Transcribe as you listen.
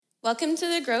Welcome to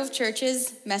the Grove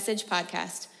Church's Message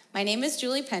Podcast. My name is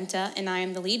Julie Penta, and I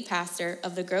am the lead pastor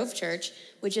of the Grove Church,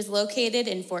 which is located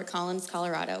in Fort Collins,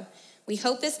 Colorado. We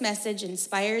hope this message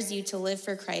inspires you to live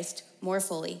for Christ more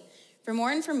fully. For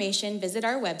more information, visit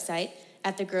our website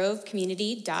at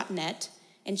thegrovecommunity.net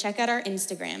and check out our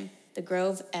Instagram,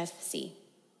 thegrovefc.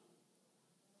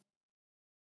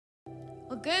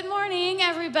 Well, good morning,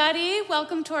 everybody.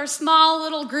 Welcome to our small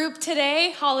little group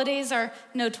today. Holidays are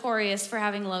notorious for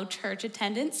having low church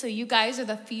attendance, so you guys are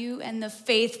the few and the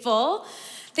faithful.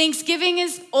 Thanksgiving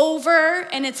is over,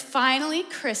 and it's finally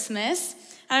Christmas.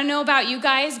 I don't know about you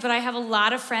guys, but I have a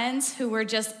lot of friends who were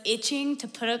just itching to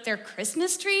put up their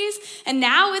Christmas trees, and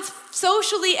now it's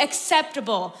socially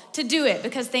acceptable to do it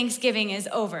because Thanksgiving is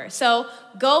over. So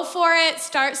go for it.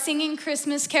 Start singing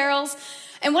Christmas carols.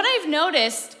 And what I've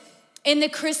noticed in the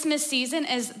Christmas season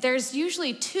is there's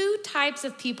usually two types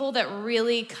of people that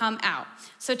really come out.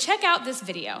 So check out this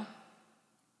video.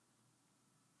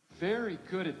 Very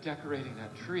good at decorating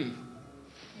that tree.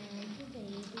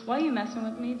 Why are you messing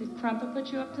with me? Did Crumpet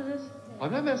put you up to this?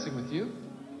 I'm not messing with you.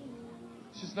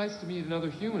 It's just nice to meet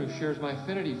another human who shares my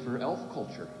affinity for elf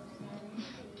culture.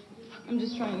 I'm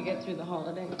just trying to get through the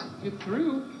holiday. Get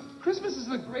through? Christmas is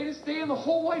the greatest day in the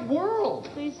whole wide world.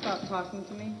 Please stop talking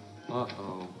to me.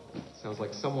 Uh-oh. Sounds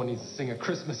like someone needs to sing a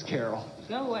Christmas carol.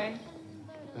 Go away.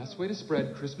 Best way to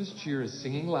spread Christmas cheer is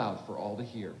singing loud for all to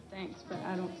hear. Thanks, but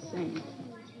I don't sing.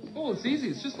 Oh, it's easy.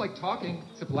 It's just like talking,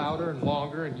 except louder and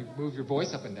longer, and you move your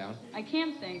voice up and down. I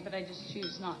can sing, but I just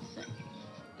choose not to sing.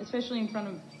 Especially in front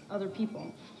of other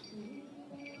people.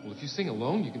 Well, if you sing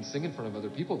alone, you can sing in front of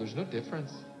other people. There's no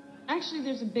difference. Actually,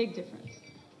 there's a big difference.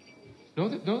 No,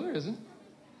 there isn't.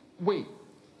 Wait.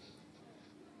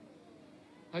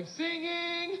 I'm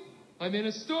singing. I'm in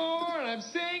a store and I'm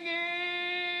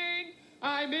singing.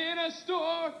 I'm in a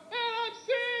store and I'm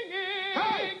singing.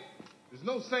 Hey! There's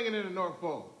no singing in the North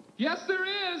Pole. Yes, there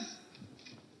is.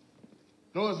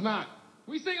 No, it's not.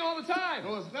 We sing all the time.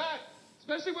 No, it's not.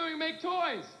 Especially when we make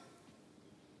toys.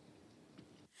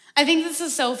 I think this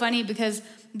is so funny because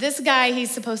this guy,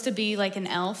 he's supposed to be like an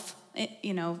elf.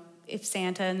 You know, if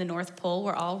Santa and the North Pole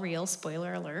were all real,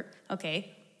 spoiler alert.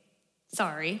 Okay,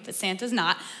 sorry, but Santa's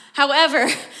not. However,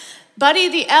 Buddy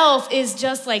the Elf is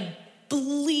just like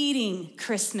bleeding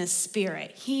Christmas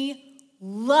spirit. He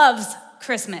loves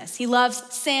Christmas. He loves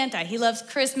Santa. He loves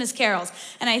Christmas carols.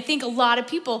 And I think a lot of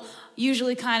people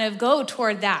usually kind of go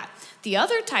toward that. The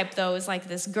other type, though, is like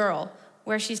this girl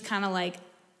where she's kind of like,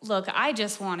 look, I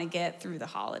just want to get through the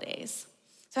holidays.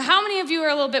 So how many of you are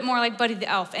a little bit more like Buddy the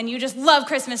Elf and you just love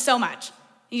Christmas so much?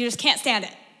 You just can't stand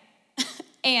it?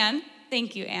 Anne,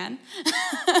 thank you, Anne.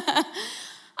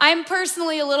 I'm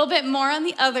personally a little bit more on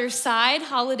the other side.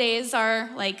 Holidays are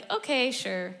like, okay,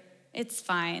 sure, it's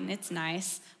fine, it's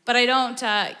nice. But I don't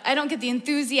get the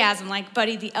enthusiasm like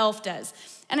Buddy the Elf does.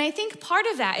 And I think part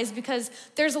of that is because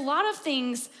there's a lot of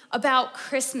things about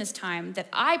Christmas time that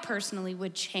I personally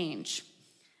would change.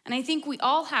 And I think we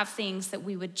all have things that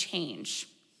we would change.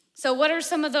 So what are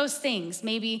some of those things?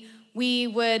 Maybe we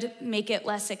would make it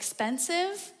less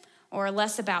expensive or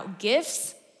less about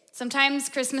gifts. Sometimes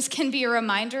Christmas can be a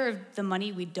reminder of the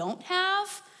money we don't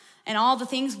have and all the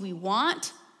things we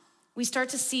want. We start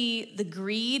to see the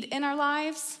greed in our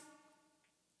lives.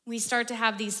 We start to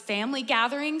have these family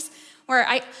gatherings where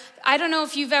I don't know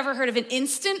if you've ever heard of an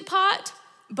Instant Pot,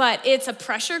 but it's a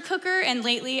pressure cooker. And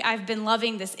lately I've been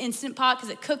loving this Instant Pot because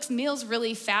it cooks meals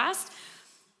really fast.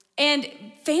 And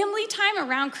family time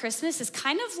around Christmas is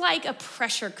kind of like a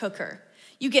pressure cooker.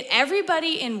 You get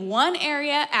everybody in one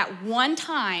area at one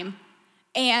time,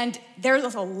 and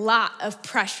there's a lot of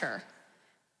pressure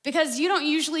because you don't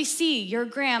usually see your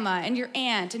grandma and your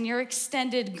aunt and your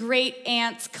extended great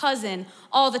aunt's cousin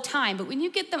all the time. But when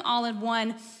you get them all in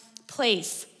one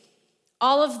place,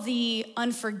 all of the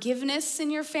unforgiveness in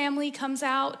your family comes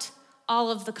out, all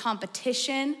of the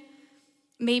competition.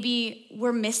 Maybe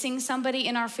we're missing somebody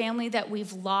in our family that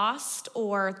we've lost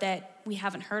or that we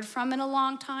haven't heard from in a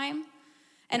long time.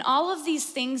 And all of these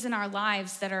things in our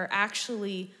lives that are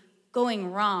actually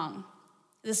going wrong,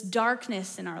 this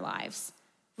darkness in our lives,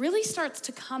 really starts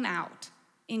to come out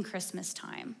in Christmas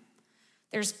time.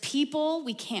 There's people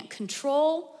we can't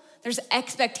control. There's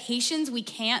expectations we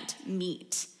can't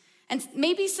meet. And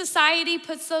maybe society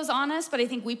puts those on us, but I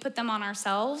think we put them on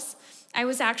ourselves. I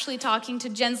was actually talking to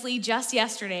Jensley just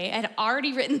yesterday. I had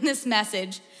already written this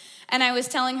message, and I was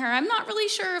telling her, I'm not really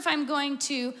sure if I'm going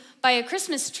to buy a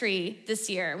Christmas tree this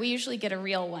year. We usually get a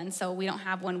real one, so we don't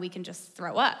have one we can just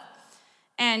throw up.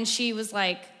 And she was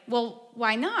like, well,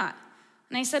 why not?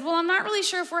 And I said, well, I'm not really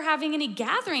sure if we're having any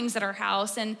gatherings at our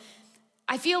house, and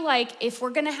I feel like if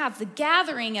we're gonna have the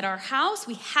gathering at our house,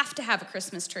 we have to have a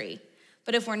Christmas tree.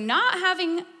 But if we're not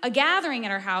having a gathering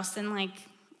at our house, then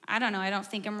I don't know, I don't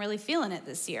think I'm really feeling it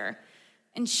this year.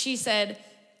 And she said,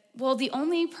 well, the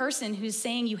only person who's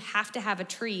saying you have to have a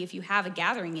tree if you have a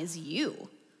gathering is you.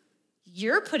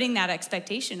 You're putting that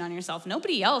expectation on yourself.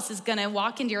 Nobody else is gonna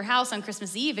walk into your house on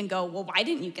Christmas Eve and go, well, why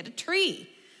didn't you get a tree?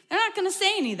 They're not gonna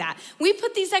say any of that. We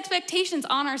put these expectations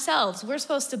on ourselves. We're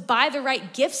supposed to buy the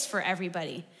right gifts for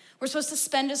everybody. We're supposed to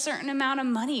spend a certain amount of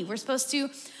money. We're supposed to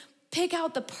pick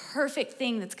out the perfect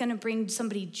thing that's gonna bring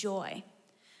somebody joy.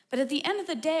 But at the end of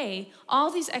the day, all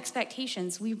these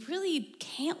expectations, we really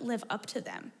can't live up to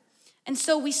them. And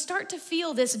so we start to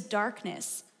feel this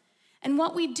darkness. And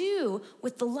what we do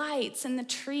with the lights and the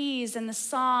trees and the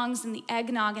songs and the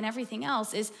eggnog and everything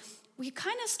else is we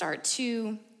kind of start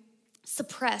to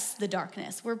suppress the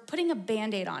darkness. We're putting a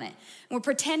Band-Aid on it. And we're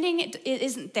pretending it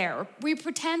isn't there. We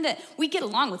pretend that we get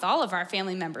along with all of our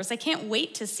family members. I can't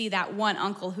wait to see that one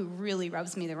uncle who really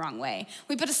rubs me the wrong way.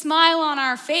 We put a smile on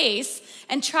our face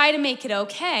and try to make it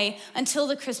okay until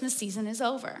the Christmas season is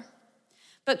over.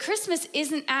 But Christmas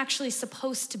isn't actually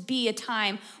supposed to be a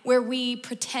time where we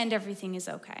pretend everything is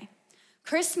okay.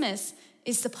 Christmas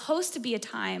is supposed to be a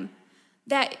time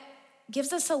that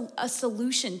gives us a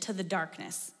solution to the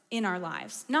darkness in our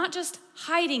lives. Not just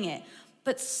hiding it,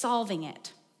 but solving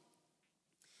it.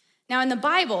 Now in the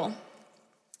Bible,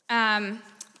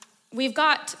 we've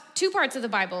got two parts of the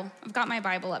Bible. I've got my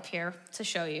Bible up here to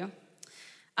show you.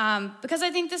 Because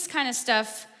I think this kind of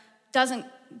stuff doesn't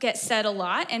get said a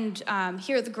lot. And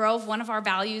here at the Grove, one of our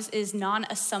values is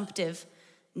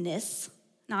non-assumptiveness,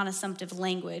 non-assumptive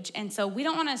language. And so we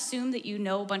don't want to assume that you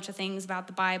know a bunch of things about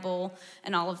the Bible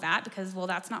and all of that because, well,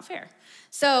 that's not fair.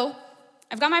 So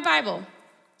I've got my Bible.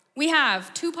 We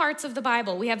have two parts of the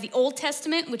Bible. We have the Old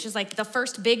Testament, which is like the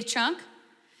first big chunk,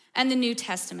 and the New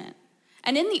Testament.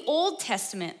 And in the Old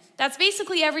Testament, that's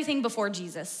basically everything before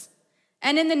Jesus.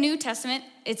 And in the New Testament,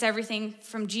 it's everything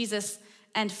from Jesus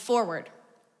and forward.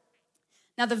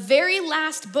 Now, the very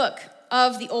last book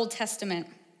of the Old Testament,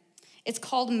 it's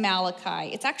called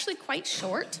Malachi. It's actually quite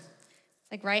short. It's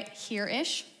like right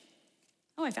here-ish.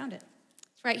 Oh, I found it.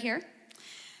 It's right here.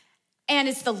 And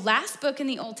it's the last book in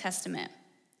the Old Testament.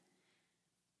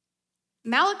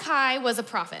 Malachi was a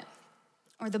prophet,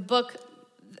 or the book,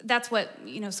 that's what,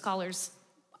 scholars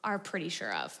are pretty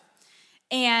sure of.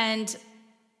 And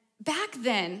back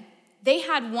then, they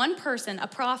had one person, a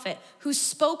prophet, who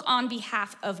spoke on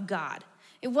behalf of God.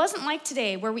 It wasn't like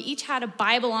today where we each had a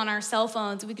Bible on our cell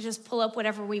phones and we could just pull up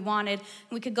whatever we wanted and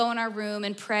we could go in our room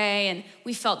and pray and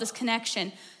we felt this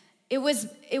connection. It was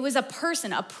a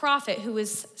person, a prophet who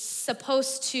was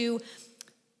supposed to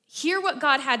hear what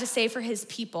God had to say for his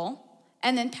people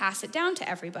and then pass it down to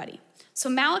everybody. So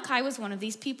Malachi was one of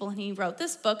these people and he wrote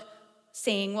this book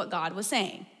saying what God was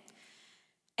saying.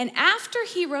 And after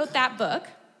he wrote that book,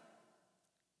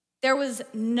 there was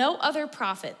no other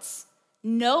prophets,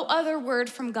 no other word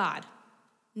from God,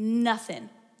 nothing,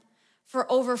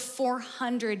 for over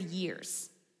 400 years.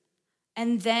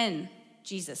 And then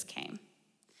Jesus came.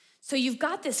 So you've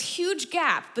got this huge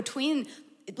gap between,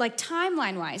 like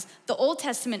timeline-wise, the Old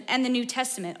Testament and the New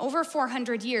Testament, over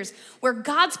 400 years, where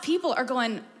God's people are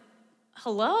going,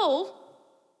 hello?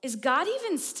 Is God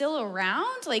even still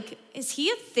around? Like, is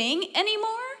he a thing anymore?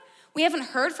 We haven't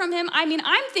heard from him. I mean,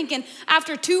 I'm thinking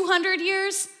after 200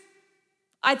 years,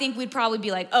 I think we'd probably be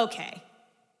like, okay,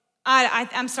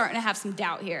 I'm starting to have some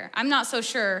doubt here. I'm not so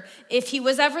sure if he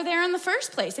was ever there in the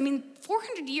first place. I mean,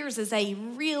 400 years is a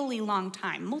really long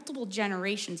time, multiple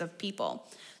generations of people.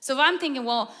 So if I'm thinking,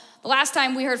 well, the last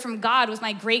time we heard from God was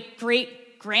my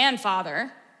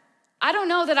great-great-grandfather, I don't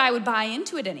know that I would buy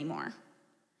into it anymore.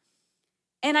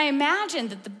 And I imagine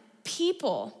that the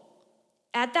people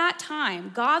at that time,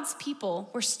 God's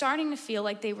people, were starting to feel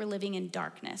like they were living in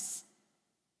darkness.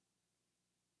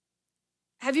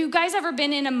 Have you guys ever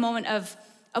been in a moment of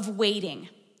waiting,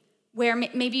 where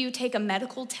maybe you take a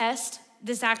medical test?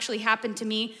 This actually happened to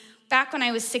me. Back when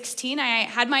I was 16, I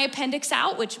had my appendix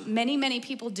out, which many, many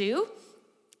people do.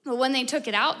 But when they took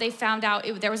it out, they found out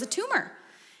there was a tumor.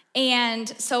 And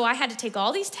so I had to take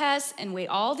all these tests and wait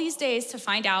all these days to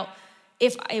find out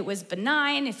if it was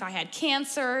benign, if I had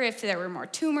cancer, if there were more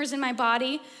tumors in my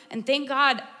body. And thank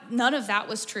God, none of that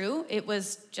was true. It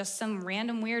was just some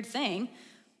random weird thing.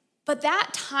 But that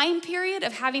time period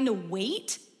of having to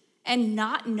wait and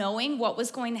not knowing what was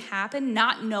going to happen,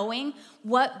 not knowing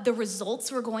what the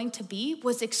results were going to be,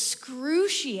 was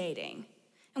excruciating.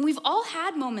 And we've all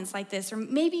had moments like this, or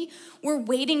maybe we're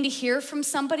waiting to hear from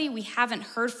somebody we haven't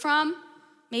heard from.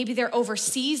 Maybe they're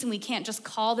overseas and we can't just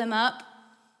call them up.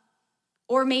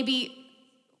 Or maybe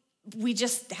we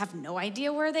just have no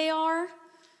idea where they are.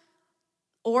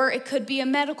 Or it could be a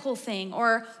medical thing,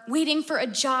 or waiting for a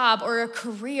job, or a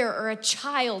career, or a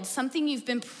child, something you've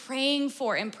been praying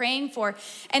for.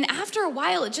 And after a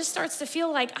while, it just starts to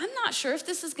feel like, I'm not sure if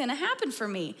this is gonna happen for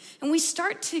me. And we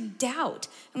start to doubt,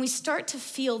 and we start to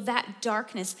feel that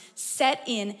darkness set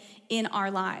in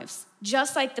our lives.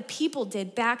 Just like the people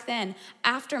did back then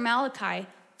after Malachi,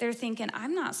 they're thinking,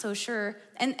 I'm not so sure.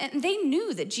 And they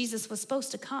knew that Jesus was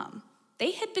supposed to come. They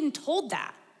had been told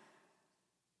that.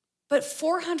 But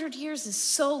 400 years is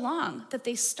so long that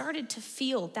they started to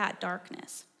feel that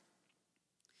darkness.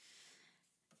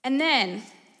 And then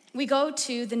we go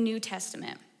to the New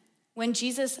Testament when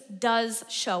Jesus does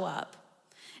show up.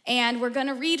 And we're going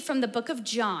to read from the book of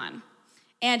John.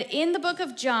 And in the book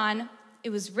of John, it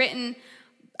was written,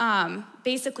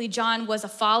 basically John was a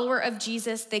follower of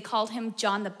Jesus. They called him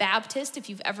John the Baptist, if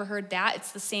you've ever heard that.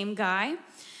 It's the same guy.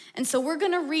 And so we're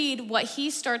going to read what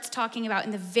he starts talking about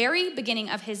in the very beginning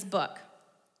of his book.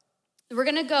 We're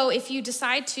going to go, if you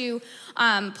decide to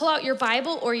pull out your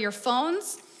Bible or your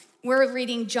phones, we're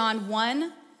reading John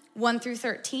 1 through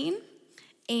 13.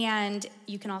 And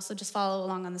you can also just follow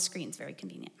along on the screen. It's very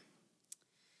convenient.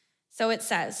 So it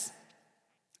says,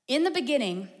 in the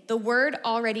beginning, the Word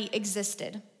already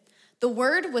existed. The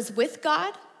Word was with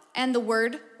God, and the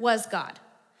Word was God.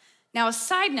 Now, a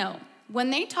side note, when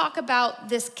they talk about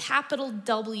this capital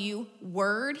W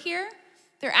word here,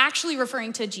 they're actually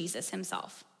referring to Jesus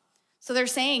himself. So they're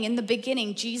saying in the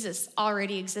beginning, Jesus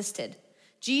already existed.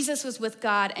 Jesus was with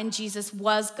God and Jesus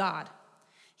was God.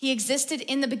 He existed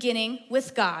in the beginning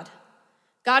with God.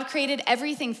 God created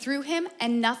everything through him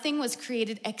and nothing was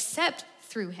created except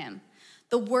through him.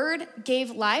 The Word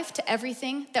gave life to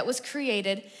everything that was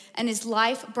created and his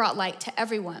life brought light to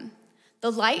everyone.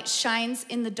 The light shines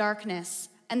in the darkness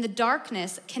and the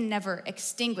darkness can never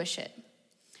extinguish it.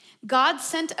 God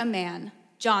sent a man,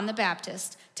 John the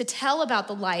Baptist, to tell about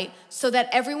the light so that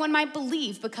everyone might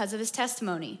believe because of his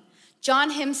testimony.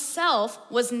 John himself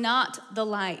was not the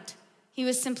light. He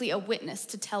was simply a witness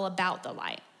to tell about the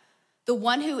light. The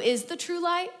one who is the true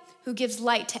light, who gives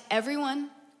light to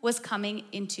everyone, was coming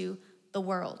into the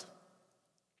world.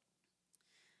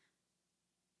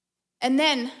 And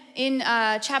then in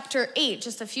chapter 8,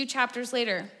 just a few chapters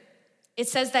later, it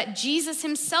says that Jesus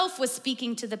himself was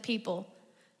speaking to the people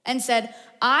and said,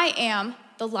 I am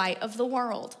the light of the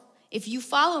world. If you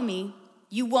follow me,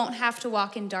 you won't have to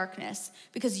walk in darkness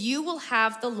because you will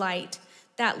have the light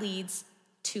that leads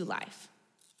to life.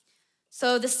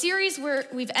 So the series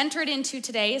we've entered into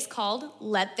today is called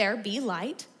Let There Be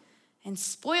Light. And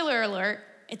spoiler alert,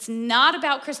 it's not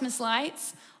about Christmas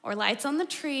lights or lights on the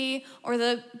tree or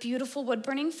the beautiful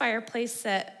wood-burning fireplace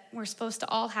that we're supposed to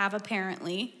all have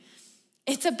apparently.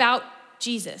 It's about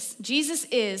Jesus. Jesus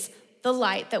is the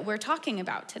light that we're talking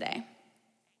about today.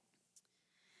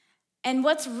 And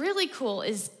what's really cool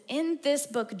is in this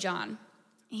book, John,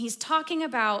 he's talking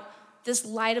about this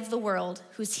light of the world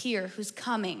who's here, who's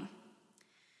coming.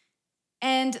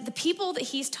 And the people that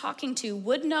he's talking to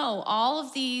would know all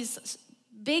of these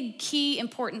big, key,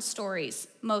 important stories,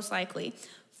 most likely,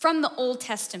 from the Old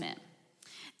Testament.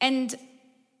 And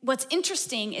what's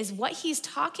interesting is what he's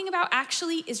talking about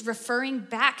actually is referring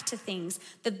back to things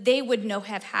that they would know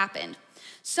have happened.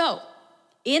 So,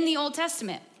 in the Old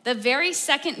Testament, the very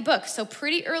second book, so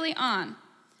pretty early on,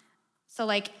 so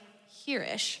like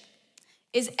here-ish,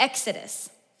 is Exodus.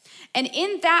 And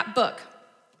in that book,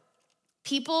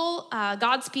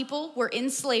 God's people were in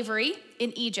slavery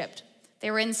in Egypt.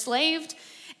 They were enslaved,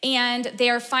 and they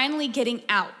are finally getting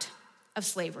out of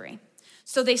slavery.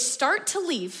 So they start to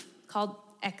leave, called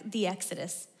the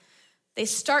Exodus. They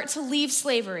start to leave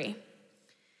slavery,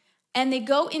 and they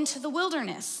go into the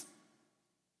wilderness.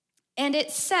 And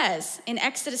it says in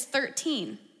Exodus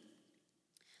 13,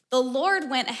 the Lord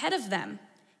went ahead of them.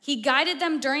 He guided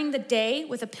them during the day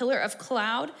with a pillar of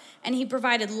cloud, and he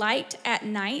provided light at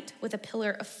night with a pillar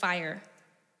of fire.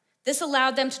 This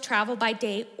allowed them to travel by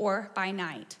day or by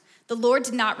night. The Lord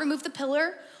did not remove the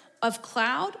pillar of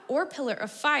cloud or pillar of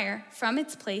fire from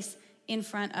its place in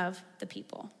front of the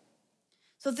people.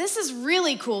 So this is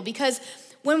really cool because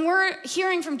when we're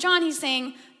hearing from John, he's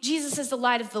saying, Jesus is the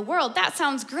light of the world. That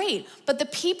sounds great. But the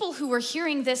people who were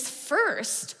hearing this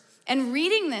first and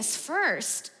reading this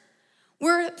first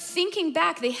were thinking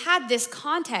back. They had this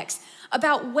context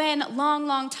about when,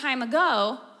 long time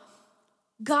ago,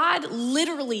 God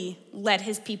literally led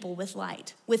his people with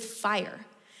light, with fire.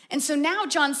 And so now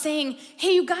John's saying,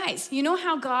 hey, you guys, you know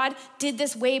how God did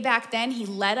this way back then? He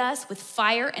led us with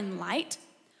fire and light.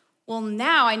 Well,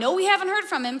 now, I know we haven't heard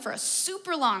from him for a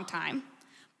super long time,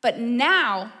 but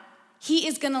now he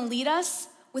is going to lead us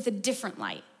with a different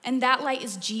light, and that light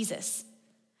is Jesus.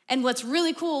 And what's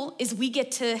really cool is we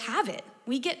get to have it.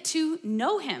 We get to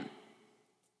know him.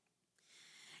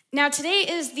 Now, today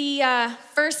is the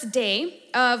first day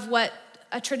of what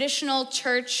a traditional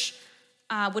church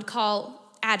would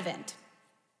call Advent.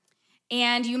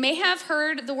 And you may have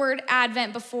heard the word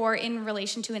Advent before in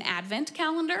relation to an Advent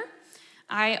calendar.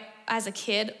 I, as a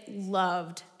kid,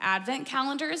 loved Advent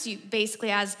calendars. You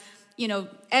basically, as you know,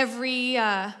 every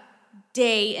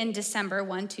day in December,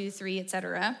 1, 2, 3,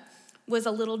 etc., was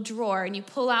a little drawer. And you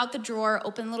pull out the drawer,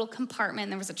 open a little compartment,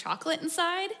 and there was a chocolate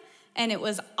inside. And it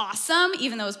was awesome,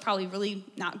 even though it was probably really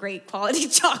not great quality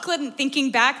chocolate. And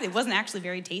thinking back, it wasn't actually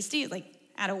very tasty. It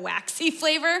had a waxy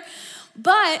flavor.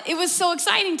 But it was so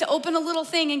exciting to open a little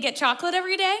thing and get chocolate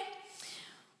every day.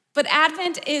 But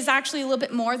Advent is actually a little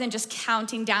bit more than just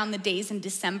counting down the days in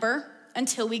December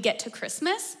until we get to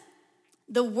Christmas.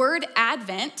 The word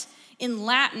Advent in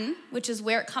Latin, which is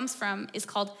where it comes from, is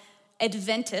called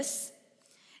Adventus.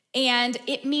 And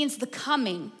it means the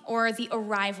coming or the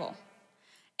arrival.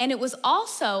 And it was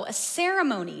also a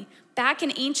ceremony back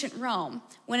in ancient Rome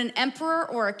when an emperor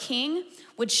or a king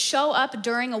would show up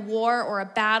during a war or a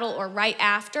battle or right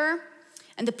after,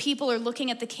 and the people are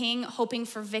looking at the king, hoping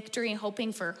for victory and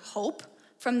hoping for hope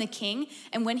from the king.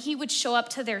 And when he would show up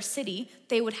to their city,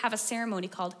 they would have a ceremony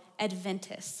called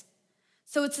Adventus.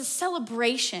 So it's a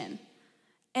celebration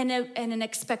and an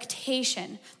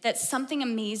expectation that something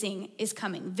amazing is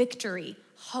coming, victory,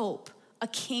 hope, a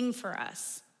king for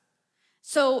us.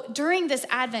 So during this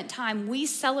Advent time, we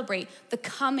celebrate the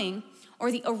coming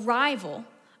or the arrival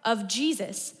of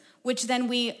Jesus, which then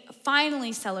we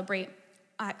finally celebrate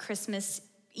at Christmas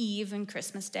Eve and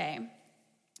Christmas Day.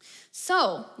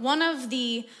 So one of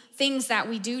the things that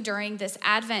we do during this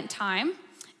Advent time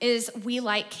is we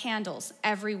light candles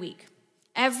every week.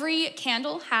 Every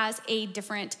candle has a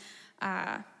different,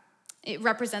 it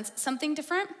represents something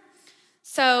different.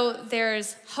 So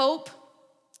there's hope,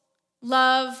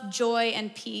 love, joy,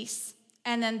 and peace.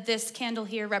 And then this candle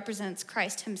here represents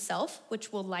Christ himself,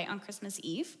 which we'll light on Christmas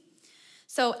Eve.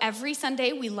 So every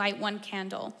Sunday we light one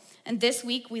candle. And this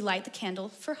week we light the candle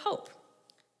for hope.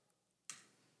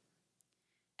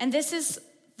 And this is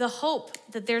the hope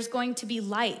that there's going to be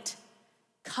light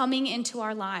coming into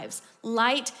our lives.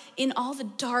 Light in all the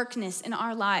darkness in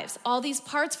our lives. All these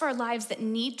parts of our lives that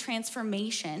need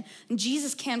transformation. And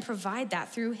Jesus can provide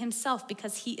that through himself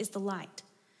because he is the light.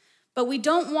 But we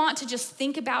don't want to just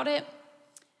think about it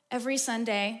every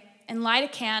Sunday and light a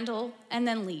candle and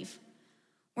then leave.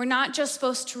 We're not just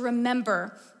supposed to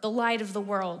remember the light of the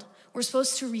world. We're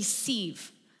supposed to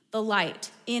receive the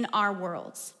light in our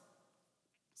worlds.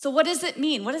 So what does it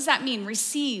mean? What does that mean?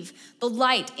 Receive the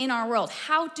light in our world.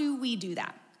 How do we do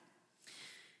that?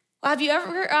 Well, have you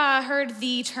ever heard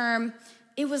the term,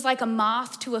 it was like a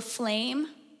moth to a flame?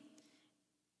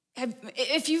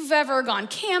 If you've ever gone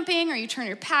camping or you turn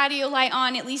your patio light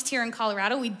on, at least here in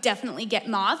Colorado, we definitely get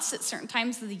moths at certain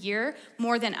times of the year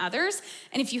more than others.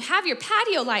 And if you have your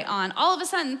patio light on, all of a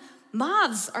sudden,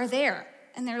 moths are there.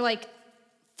 And they're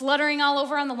fluttering all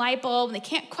over on the light bulb, and they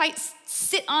can't quite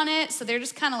sit on it, so they're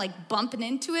just kind of bumping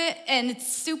into it, and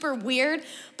it's super weird,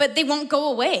 but they won't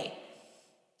go away.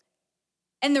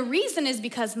 And the reason is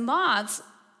because moths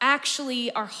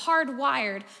actually are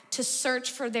hardwired to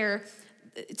search for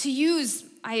to use,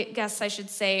 I guess I should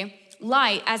say,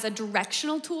 light as a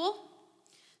directional tool.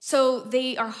 So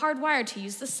they are hardwired to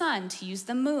use the sun, to use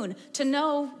the moon, to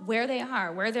know where they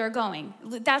are, where they're going.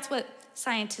 That's what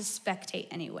scientists speculate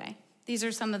anyway. These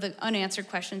are some of the unanswered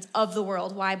questions of the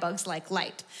world, why bugs like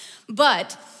light.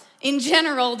 But in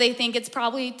general, they think it's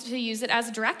probably to use it as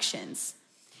directions.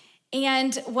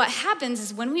 And what happens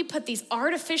is when we put these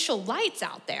artificial lights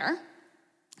out there,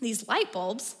 these light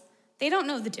bulbs, they don't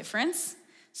know the difference.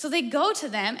 So they go to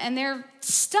them and they're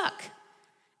stuck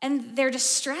and they're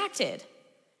distracted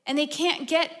and they can't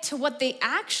get to what they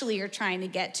actually are trying to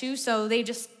get to. So they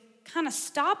just kind of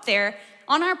stop there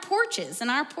on our porches and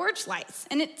our porch lights.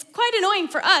 And it's quite annoying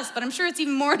for us, but I'm sure it's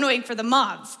even more annoying for the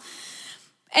moths.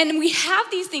 And we have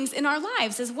these things in our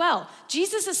lives as well.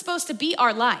 Jesus is supposed to be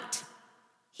our light.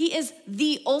 He is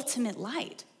the ultimate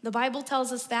light. The Bible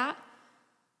tells us that.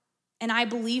 And I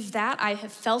believe that. I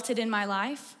have felt it in my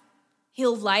life.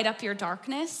 He'll light up your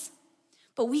darkness.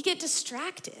 But we get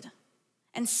distracted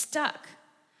and stuck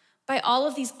by all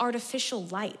of these artificial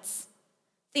lights.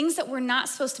 Things that we're not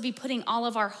supposed to be putting all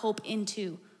of our hope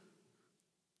into.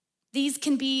 These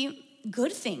can be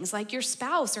good things like your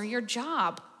spouse or your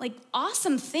job,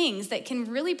 awesome things that can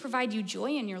really provide you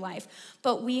joy in your life.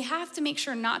 But we have to make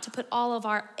sure not to put all of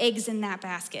our eggs in that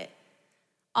basket.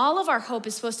 All of our hope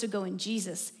is supposed to go in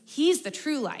Jesus. He's the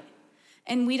true light.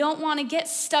 And we don't want to get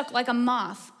stuck like a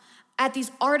moth at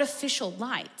these artificial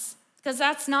lights, because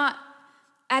that's not,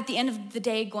 at the end of the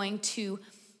day, going to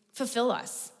fulfill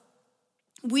us.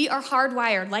 We are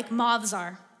hardwired, like moths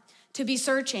are, to be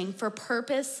searching for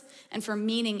purpose and for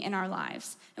meaning in our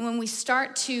lives. And when we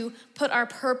start to put our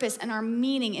purpose and our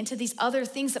meaning into these other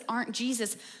things that aren't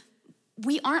Jesus,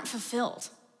 we aren't fulfilled.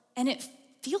 And it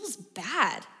feels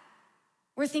bad.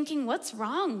 We're thinking, what's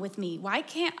wrong with me? Why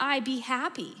can't I be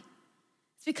happy?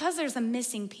 It's because there's a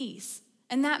missing piece.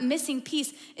 And that missing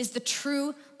piece is the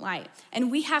true light.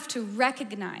 And we have to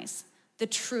recognize the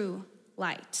true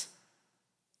light.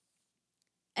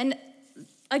 And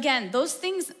again, those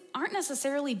things aren't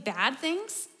necessarily bad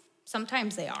things.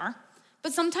 Sometimes they are,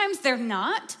 but sometimes they're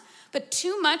not. But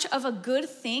too much of a good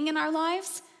thing in our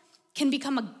lives can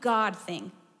become a God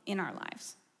thing in our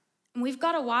lives. And we've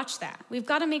got to watch that. We've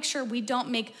got to make sure we don't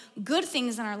make good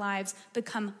things in our lives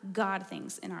become God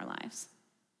things in our lives.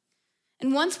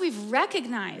 And once we've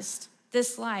recognized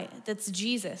this light that's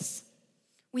Jesus,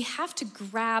 we have to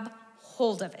grab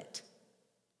hold of it.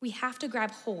 We have to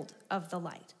grab hold of the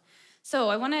light. So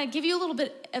I want to give you a little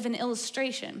bit of an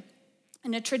illustration.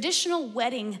 In a traditional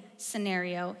wedding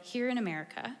scenario here in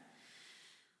America,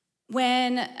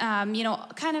 when,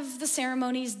 kind of the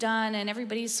ceremony's done and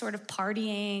everybody's sort of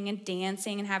partying and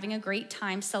dancing and having a great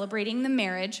time celebrating the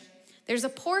marriage, there's a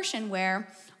portion where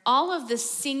all of the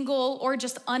single or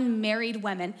just unmarried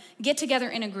women get together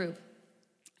in a group.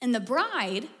 And the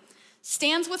bride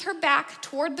stands with her back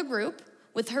toward the group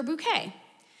with her bouquet.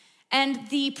 And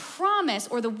the promise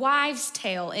or the wives'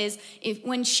 tale is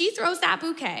when she throws that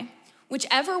bouquet,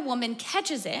 whichever woman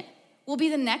catches it will be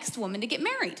the next woman to get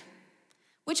married,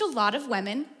 which a lot of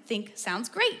women think sounds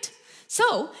great.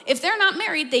 So if they're not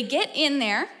married, they get in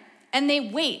there and they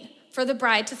wait for the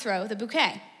bride to throw the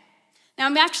bouquet. Now,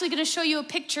 I'm actually going to show you a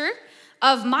picture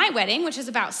of my wedding, which is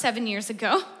about 7 years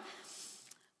ago.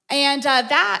 And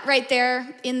that right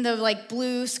there in the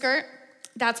blue skirt,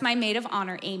 that's my maid of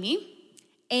honor, Amy.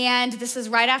 And this is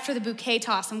right after the bouquet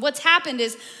toss. And what's happened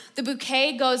is the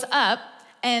bouquet goes up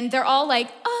and they're all like,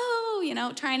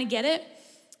 oh, trying to get it.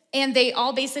 And they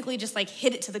all basically just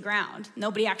hit it to the ground.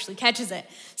 Nobody actually catches it.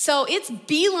 So it's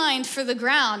beelined for the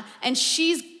ground and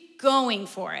she's going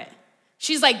for it.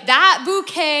 She's like, that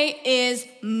bouquet is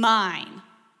mine.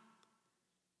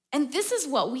 And this is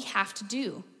what we have to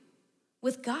do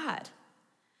with God.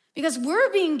 Because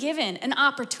we're being given an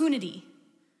opportunity.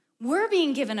 We're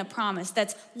being given a promise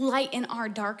that's light in our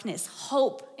darkness,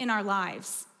 hope in our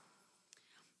lives.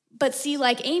 But see,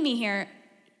 like Amy here,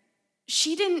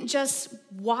 she didn't just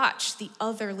watch the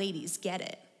other ladies get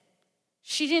it.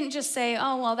 She didn't just say,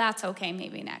 oh, well, that's okay,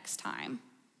 maybe next time.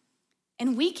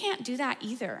 And we can't do that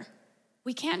either.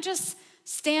 We can't just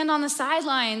stand on the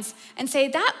sidelines and say,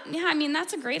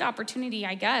 that's a great opportunity,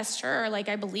 I guess, sure,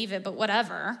 I believe it, but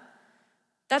whatever.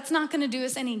 That's not gonna do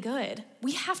us any good.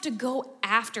 We have to go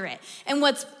after it. And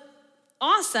what's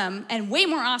awesome, and way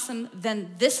more awesome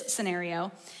than this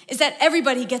scenario, is that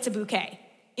everybody gets a bouquet.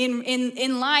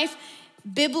 In life,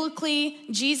 biblically,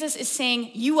 Jesus is saying,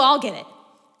 you all get it.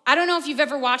 I don't know if you've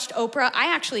ever watched Oprah.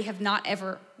 I actually have not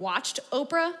ever watched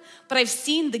Oprah, but I've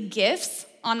seen the GIFs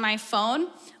on my phone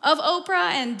of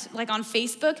Oprah and on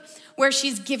Facebook where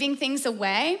she's giving things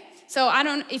away. So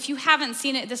if you haven't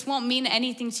seen it, this won't mean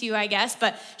anything to you, I guess,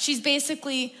 but she's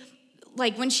basically,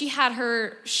 when she had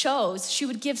her shows, she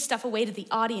would give stuff away to the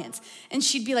audience. And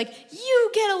she'd be like,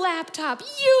 you get a laptop,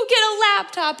 you get a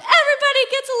laptop, everybody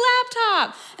gets a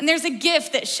laptop. And there's a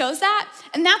GIF that shows that.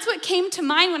 And that's what came to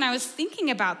mind when I was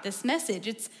thinking about this message.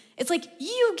 It's like,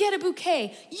 you get a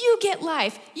bouquet, you get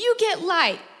life, you get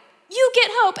light, you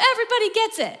get hope, everybody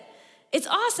gets it. It's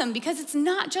awesome because it's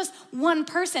not just one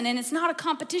person and it's not a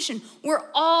competition. We're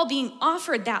all being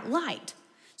offered that light.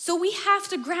 So we have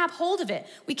to grab hold of it.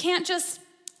 We can't just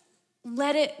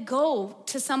let it go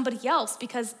to somebody else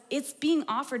because it's being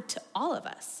offered to all of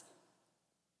us.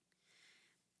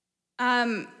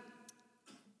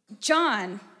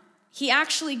 John, he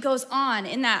actually goes on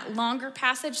in that longer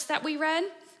passage that we read.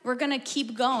 We're going to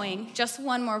keep going, just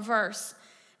one more verse.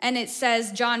 And it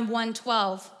says, John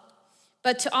 1:12,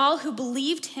 but to all who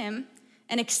believed him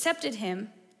and accepted him,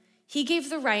 he gave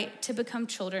the right to become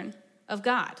children of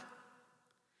God.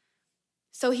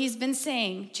 So he's been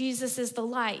saying, Jesus is the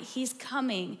light. He's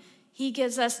coming. He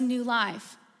gives us new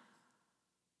life.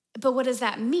 But what does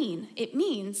that mean? It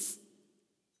means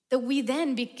that we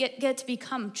then get to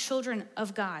become children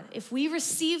of God. If we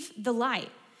receive the light,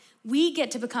 we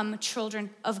get to become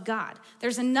children of God.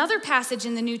 There's another passage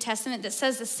in the New Testament that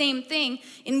says the same thing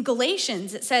in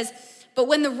Galatians. It says, but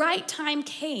when the right time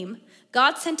came,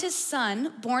 God sent his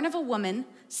son, born of a woman,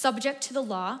 subject to the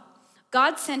law.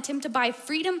 God sent him to buy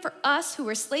freedom for us who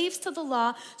were slaves to the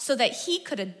law so that he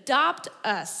could adopt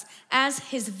us as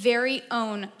his very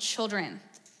own children.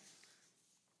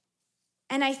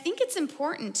 And I think it's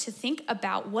important to think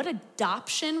about what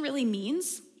adoption really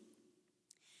means.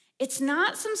 It's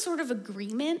not some sort of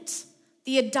agreement.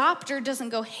 The adopter doesn't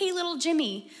go, hey, little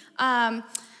Jimmy, I'm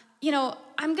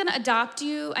gonna adopt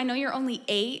you. I know you're only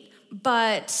 8,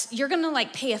 but you're gonna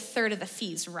pay a third of the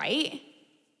fees, right?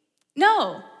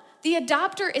 No, the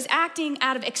adopter is acting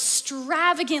out of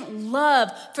extravagant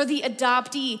love for the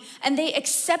adoptee, and they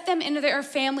accept them into their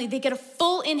family. They get a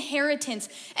full inheritance,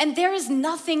 and there is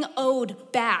nothing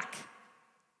owed back.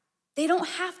 They don't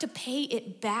have to pay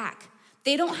it back.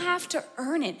 They don't have to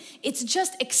earn it. It's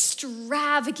just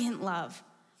extravagant love.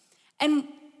 And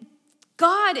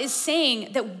God is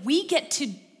saying that we get to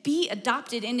be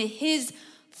adopted into his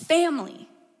family.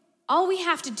 All we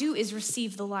have to do is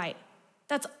receive the light.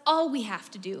 That's all we have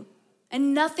to do.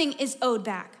 And nothing is owed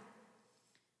back.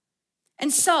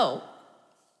 And so,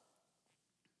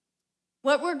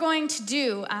 what we're going to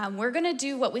do, we're going to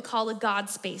do what we call a God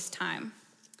space time.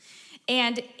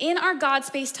 And in our God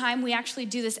space time, we actually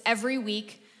do this every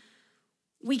week.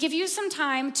 We give you some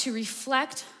time to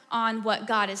reflect on what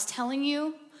God is telling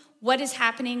you, what is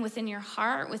happening within your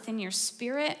heart, within your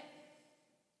spirit,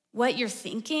 what you're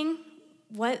thinking,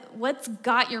 what's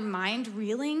got your mind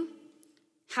reeling.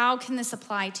 How can this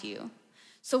apply to you?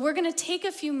 So we're going to take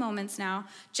a few moments now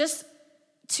just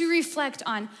to reflect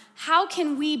on how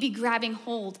can we be grabbing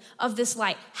hold of this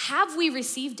light? Have we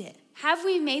received it? Have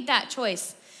we made that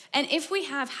choice? And if we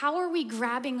have, how are we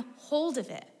grabbing hold of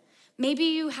it? Maybe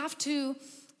you have to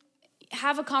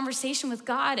have a conversation with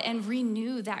God and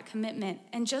renew that commitment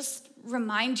and just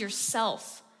remind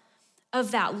yourself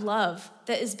of that love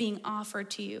that is being offered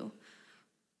to you.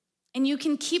 And you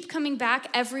can keep coming back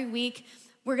every week.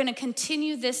 We're going to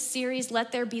continue this series,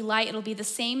 Let There Be Light. It'll be the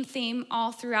same theme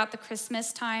all throughout the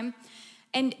Christmas time.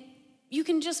 And you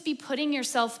can just be putting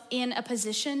yourself in a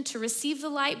position to receive the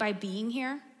light by being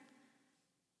here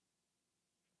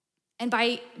and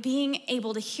by being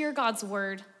able to hear God's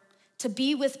word, to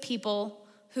be with people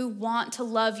who want to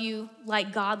love you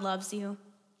like God loves you.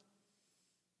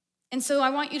 And so I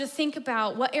want you to think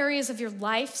about what areas of your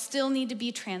life still need to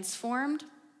be transformed.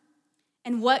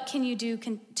 And what can you do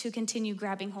to continue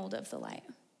grabbing hold of the light?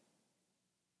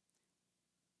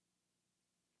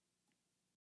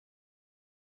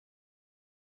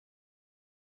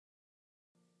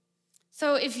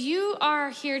 So if you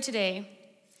are here today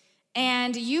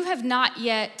and you have not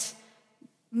yet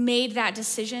made that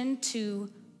decision to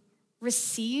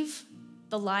receive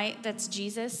the light that's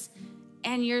Jesus,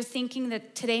 and you're thinking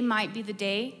that today might be the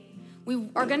day, we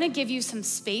are going to give you some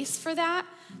space for that,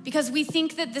 because we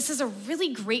think that this is a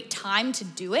really great time to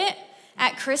do it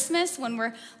at Christmas when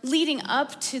we're leading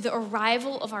up to the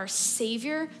arrival of our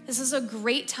Savior. This is a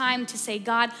great time to say,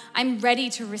 God, I'm ready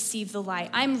to receive the light.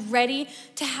 I'm ready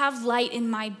to have light in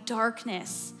my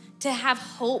darkness, to have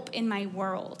hope in my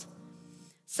world.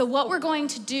 So what we're going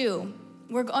to do,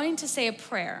 we're going to say a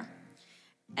prayer.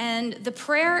 And the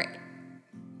prayer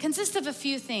consists of a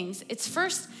few things. It's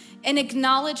first an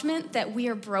acknowledgement that we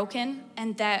are broken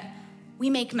and that we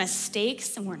make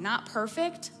mistakes and we're not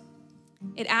perfect.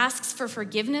 It asks for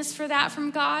forgiveness for that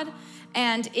from God.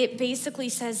 And it basically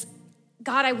says,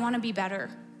 God, I want to be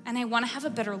better and I want to have a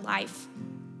better life.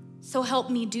 So help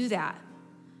me do that.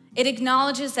 It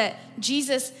acknowledges that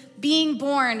Jesus being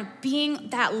born, being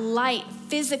that light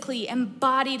physically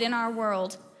embodied in our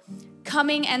world,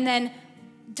 coming and then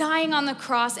dying on the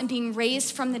cross and being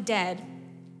raised from the dead,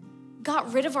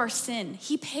 got rid of our sin.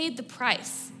 He paid the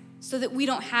price so that we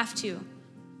don't have to.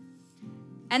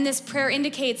 And this prayer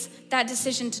indicates that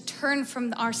decision to turn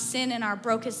from our sin and our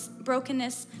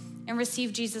brokenness and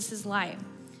receive Jesus' light.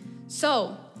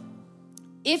 So,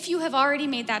 if you have already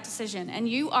made that decision and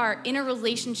you are in a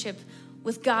relationship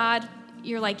with God,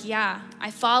 you're like, yeah,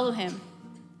 I follow him,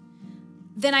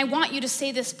 then I want you to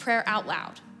say this prayer out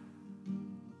loud.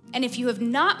 And if you have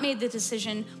not made the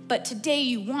decision, but today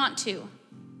you want to,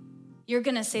 you're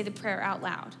gonna say the prayer out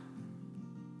loud.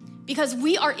 Because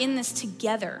we are in this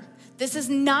together. This is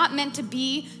not meant to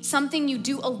be something you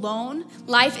do alone.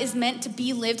 Life is meant to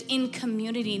be lived in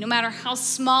community, no matter how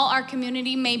small our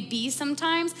community may be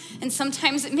sometimes, and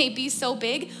sometimes it may be so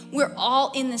big, we're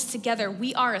all in this together.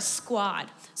 We are a squad.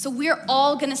 So we're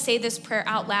all gonna say this prayer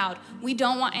out loud. We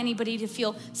don't want anybody to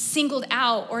feel singled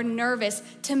out or nervous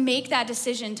to make that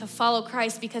decision to follow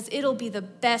Christ, because it'll be the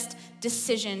best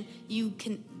decision you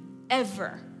can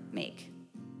ever make.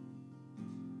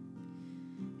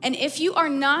 And if you are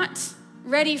not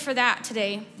ready for that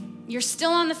today, you're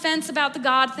still on the fence about the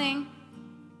God thing,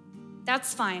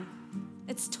 that's fine.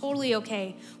 It's totally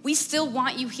okay. We still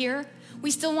want you here.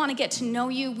 We still want to get to know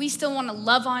you. We still want to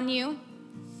love on you.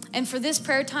 And for this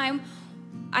prayer time,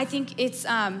 I think it's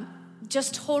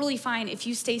just totally fine if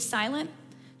you stay silent,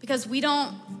 because we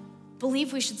don't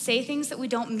believe we should say things that we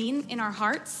don't mean in our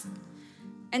hearts.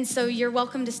 And so you're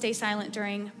welcome to stay silent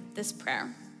during this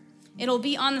prayer. It'll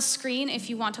be on the screen if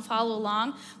you want to follow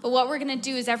along. But what we're going to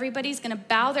do is everybody's going to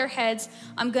bow their heads.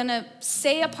 I'm going to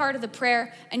say a part of the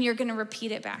prayer, and you're going to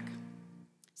repeat it back.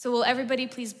 So will everybody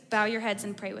please bow your heads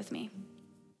and pray with me?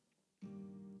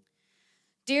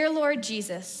 Dear Lord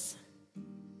Jesus,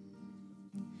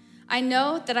 I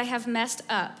know that I have messed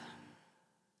up,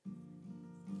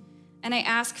 and I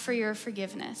ask for your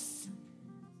forgiveness.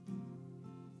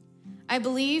 I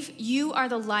believe you are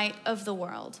the light of the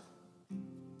world.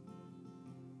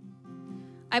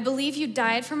 I believe you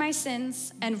died for my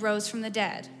sins and rose from the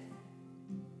dead.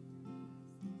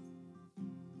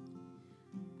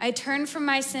 I turn from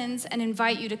my sins and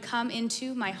invite you to come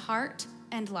into my heart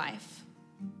and life.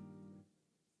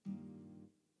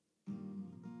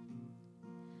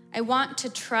 I want to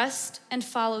trust and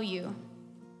follow you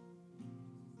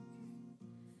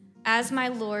as my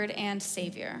Lord and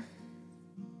Savior.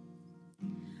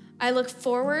 I look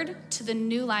forward to the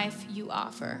new life you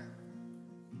offer.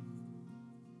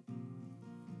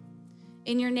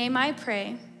 In your name I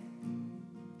pray,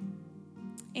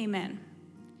 amen.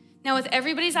 Now with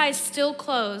everybody's eyes still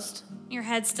closed, your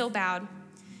head still bowed,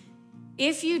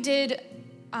 if you did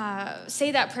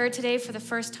say that prayer today for the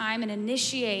first time and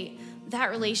initiate that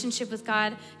relationship with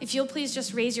God, if you'll please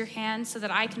just raise your hand so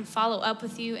that I can follow up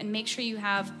with you and make sure you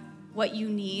have what you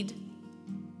need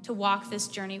to walk this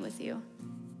journey with you.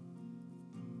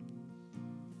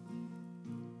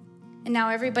 And now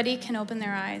everybody can open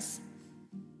their eyes.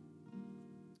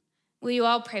 Will you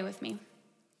all pray with me?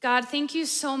 God, thank you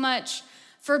so much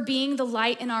for being the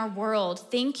light in our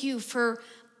world. Thank you for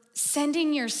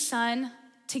sending your Son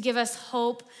to give us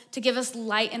hope, to give us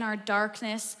light in our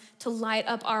darkness, to light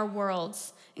up our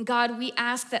worlds. And God, we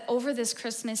ask that over this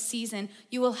Christmas season,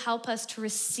 you will help us to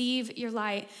receive your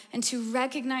light and to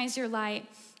recognize your light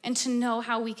and to know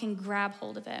how we can grab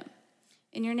hold of it.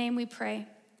 In your name we pray,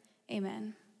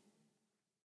 amen.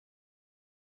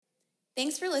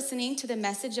 Thanks for listening to the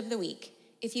Message of the Week.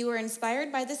 If you were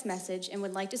inspired by this message and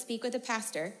would like to speak with a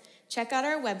pastor, check out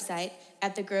our website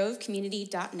at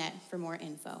thegrovecommunity.net for more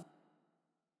info.